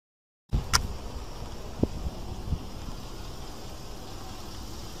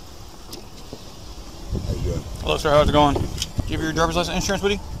Hello, sir. How's it going? Do you have your driver's license insurance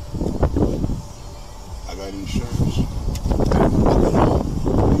with you? I got insurance. You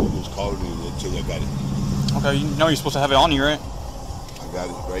just call it in and tell you I got it. Okay, you know you're supposed to have it on you, right? I got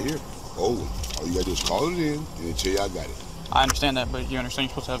it right here. Oh, all you got to do is call it in and they tell you I got it. I understand that, but you understand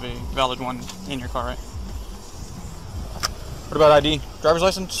you're supposed to have a valid one in your car, right? What about ID? Driver's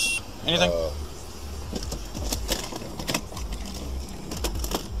license? Anything?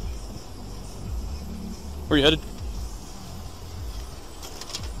 Where you headed?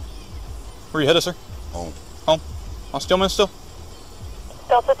 Where you headed, sir? Home. Home? On Stillman still?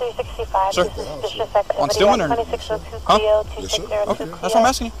 Delta 365. Sir? On Stillman or? 2602 Huh? Clio, Yes, sir. 2602 Okay, Clio. that's what I'm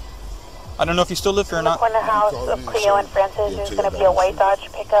asking you. I don't know if you still live here or In the not. corner house of Clio and Francis, there's going to be a white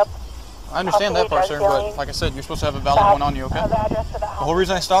Dodge pickup. I understand that part, sir, but like I said, you're supposed to have a valid one on you, okay? The address for the The house. whole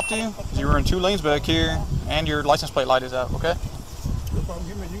reason I stopped you is you were in 2 lanes back here, and your license plate light is out, okay? No problem.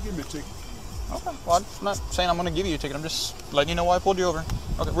 You give me a ticket. Okay, well, I'm not saying I'm going to give you a ticket. I'm just letting you know why I pulled you over.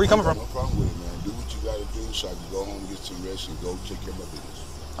 Okay, where you coming from? No problem with it, man. Do what you got to do so I can go home, get some rest, and go take care of my business.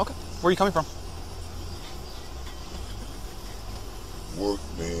 Okay, where are you coming from? Work,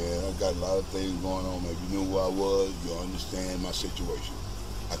 man. I got a lot of things going on, man. If you knew who I was, you'll understand my situation.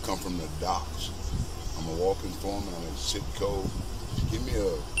 I come from the docks. I'm a walking foreman. I'm a sit code. Just give me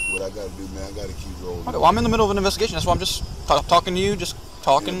what I got to do, man. I got to keep rolling. Okay, well, I'm in the middle of an investigation. That's why I'm just talking to you, just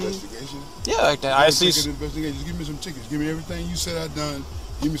talking. Investigation? Yeah, I see. Investigation. Just give me some tickets. Give me everything you said I done.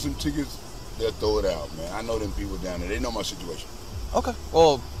 Give me some tickets. They'll throw it out, man. I know them people down there. They know my situation. Okay,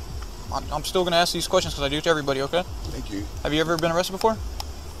 well, I'm still going to ask these questions because I do it to everybody, okay? Thank you. Have you ever been arrested before?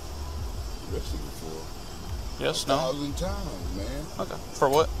 Arrested before? Yes, no? 1,000 times, man. Okay, for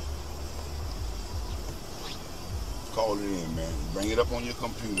what? Call it in, man. Bring it up on your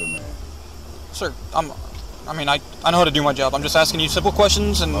computer, man. Sir, I know how to do my job. I'm just asking you simple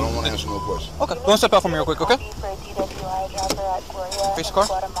questions and... I don't want to answer no questions. Okay, go and step out for me real quick, okay? Face the car.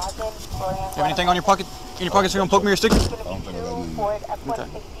 You have anything on your pocket? In your pockets you're going to poke me or stick? I don't think I got anything. Okay.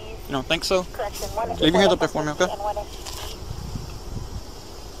 You don't think so? Leave your hands up there for me, okay?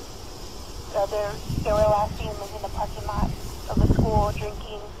 They were last seen in the parking lot of the school,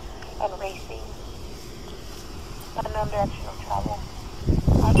 drinking and racing. Unknown direction of travel.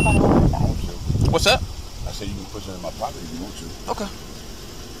 Outside of Riverside. What's that? I said you can put it in my pocket if you want to. Okay.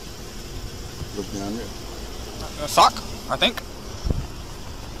 What's down there? A sock, I think.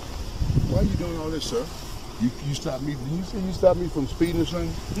 Why are you doing all this, sir? You stopped me. Did you say you stopped me from speeding or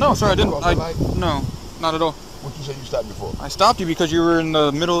something? No, sir, I didn't. Off the light? No, not at all. What you say you stopped me for? I stopped you because you were in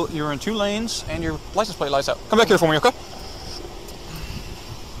the middle, you were in 2 lanes and your license plate lights out. Come back here for me, okay?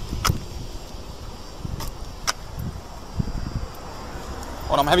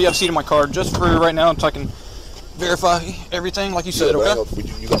 Hold on, I'm having you have a seat in my car just for right now so I can verify everything like you said, Yeah, okay?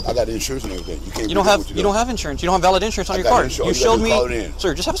 but I got insurance and everything. You can't. You don't have insurance. You don't have valid insurance on your car. You showed me.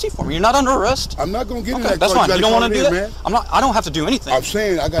 Sir, just have a seat for me. You're not under arrest. I'm not gonna get in Okay, that that's car. fine. You don't want to do that? Man. I don't have to do anything. I'm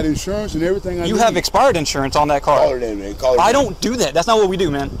saying I got insurance and everything. You have expired insurance on that car. Call it in, man. Call it in. I don't do that. That's not what we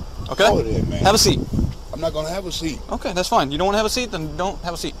do, man. Okay? Call it in, man. Have a seat. I'm not gonna have a seat. Okay, that's fine. You don't want to have a seat, then don't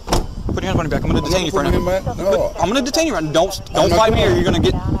have a seat. Put your hands on your back. I'm gonna detain you for now. No. I'm gonna detain you right now. Don't fight me or you're gonna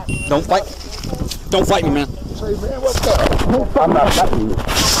get. Don't fight. Don't fight me, man. Say, man, what's up? I'm not fighting you.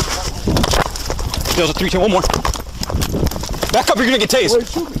 There's a 3, 2, 1 more. Back up, you're gonna get tased. Wait,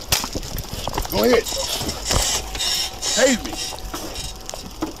 shoot me. Go ahead. Tase me.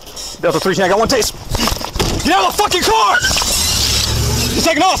 Delta 3, 2, I got 1 taste. Get out of the fucking car! You're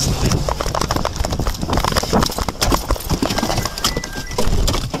taking off!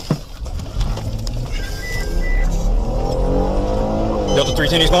 Delta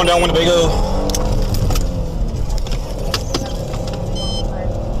 310, he's going down Winnebago.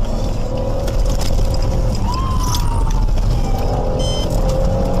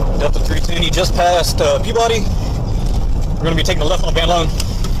 Delta 310, he just passed Peabody. We're going to be taking a left on Van Loan.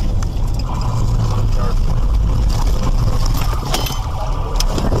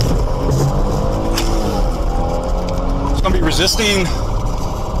 He's going to be resisting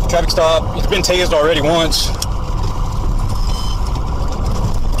traffic stop. He's been tased already once.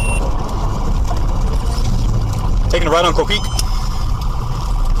 Taking a right on Coquille.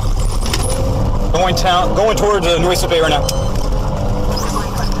 Going towards Nueces Bay right now.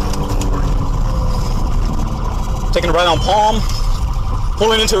 Taking a right on Palm.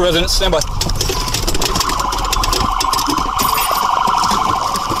 Pulling into a residence. Stand by. It's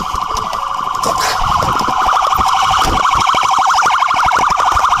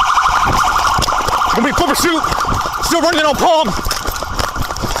gonna be a quick pursuit. Still running it on Palm.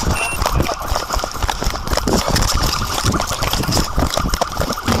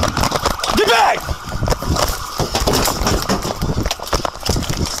 Get back!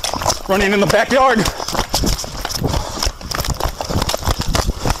 Running in the backyard. Get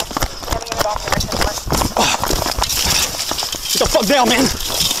the fuck down, man.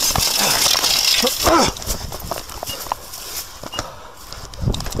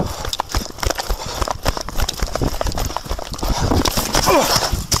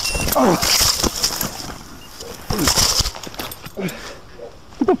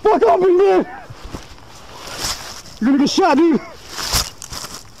 Get the fuck off me, man. You're gonna get shot, dude.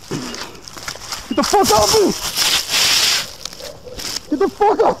 Get the fuck off me. Get the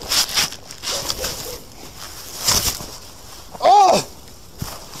fuck up. Oh!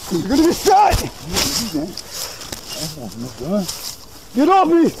 You're gonna get shot. Get off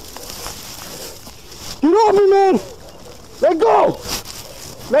me. Get off me, man. Let go.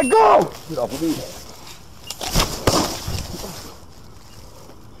 Let go. Get off of me.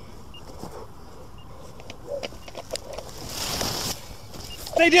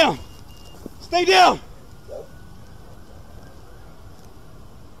 Stay down! Stay down!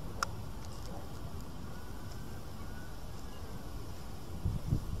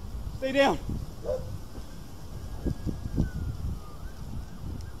 Stay down!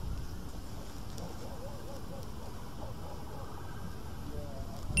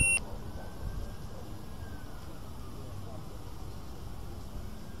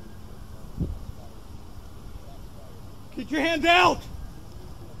 Get your hands out!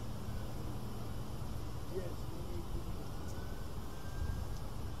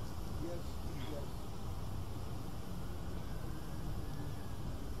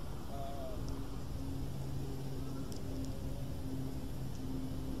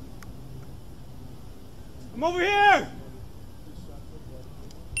 I'm over here!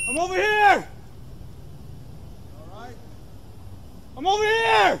 I'm over here! Alright? I'm over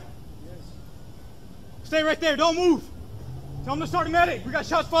here! Yes. Stay right there, don't move! Tell them to start a medic, we got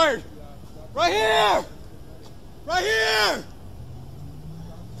shots fired! Right here! Right here!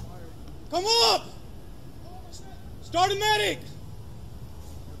 Come up! Start a medic!